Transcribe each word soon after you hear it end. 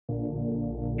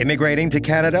Immigrating to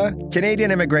Canada? Canadian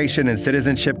Immigration and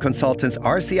Citizenship Consultants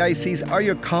RCICs are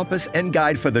your compass and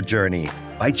guide for the journey.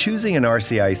 By choosing an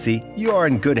RCIC, you are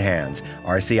in good hands.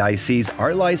 RCICs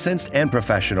are licensed and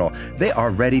professional. They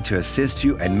are ready to assist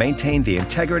you and maintain the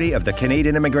integrity of the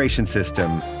Canadian immigration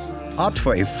system. Opt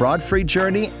for a fraud-free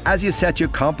journey as you set your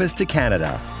compass to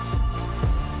Canada.